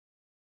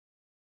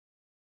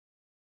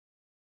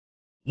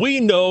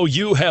We know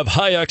you have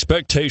high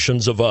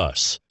expectations of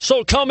us,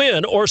 so come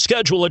in or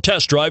schedule a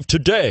test drive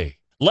today.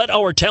 Let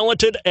our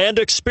talented and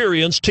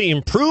experienced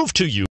team prove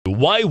to you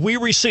why we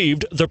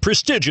received the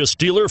prestigious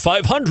Dealer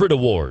 500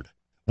 Award.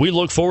 We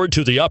look forward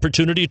to the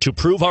opportunity to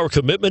prove our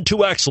commitment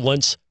to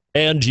excellence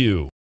and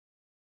you.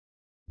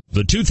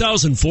 The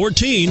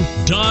 2014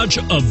 Dodge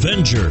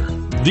Avenger.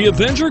 The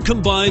Avenger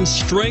combines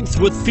strength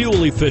with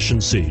fuel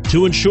efficiency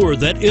to ensure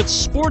that its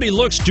sporty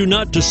looks do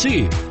not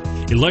deceive.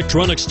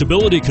 Electronic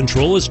stability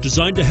control is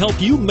designed to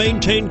help you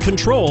maintain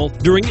control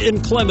during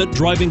inclement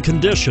driving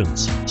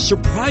conditions.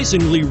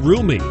 Surprisingly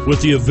roomy,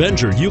 with the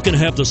Avenger you can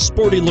have the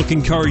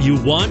sporty-looking car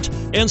you want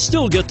and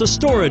still get the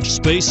storage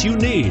space you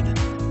need.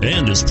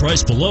 And is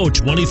priced below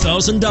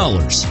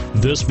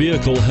 $20,000. This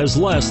vehicle has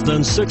less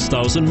than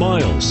 6,000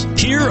 miles.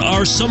 Here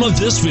are some of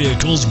this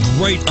vehicle's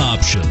great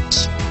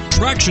options: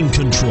 traction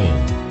control,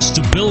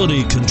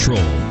 stability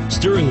control,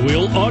 steering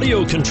wheel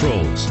audio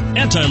controls,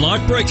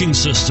 anti-lock braking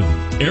system,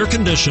 air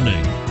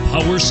conditioning,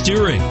 power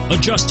steering,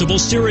 adjustable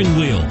steering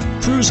wheel,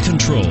 cruise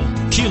control,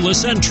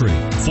 keyless entry,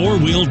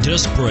 four-wheel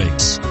disc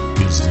brakes.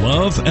 Is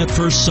love at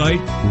first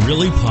sight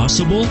really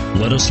possible?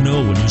 Let us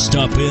know when you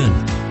stop in.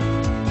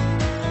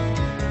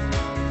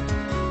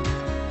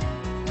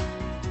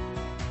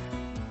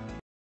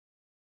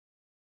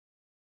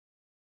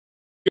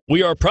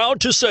 We are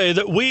proud to say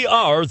that we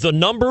are the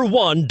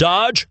 #1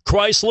 Dodge,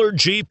 Chrysler,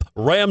 Jeep,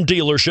 Ram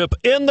dealership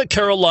in the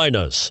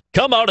Carolinas.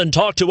 Come out and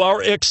talk to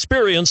our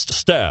experienced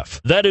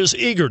staff that is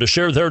eager to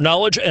share their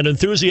knowledge and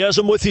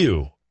enthusiasm with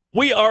you.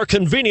 We are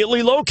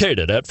conveniently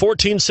located at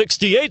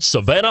 1468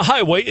 Savannah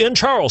Highway in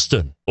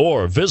Charleston.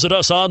 Or visit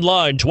us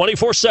online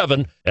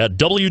 24/7 at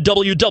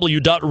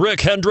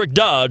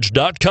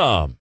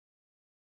www.rickhendrickdodge.com.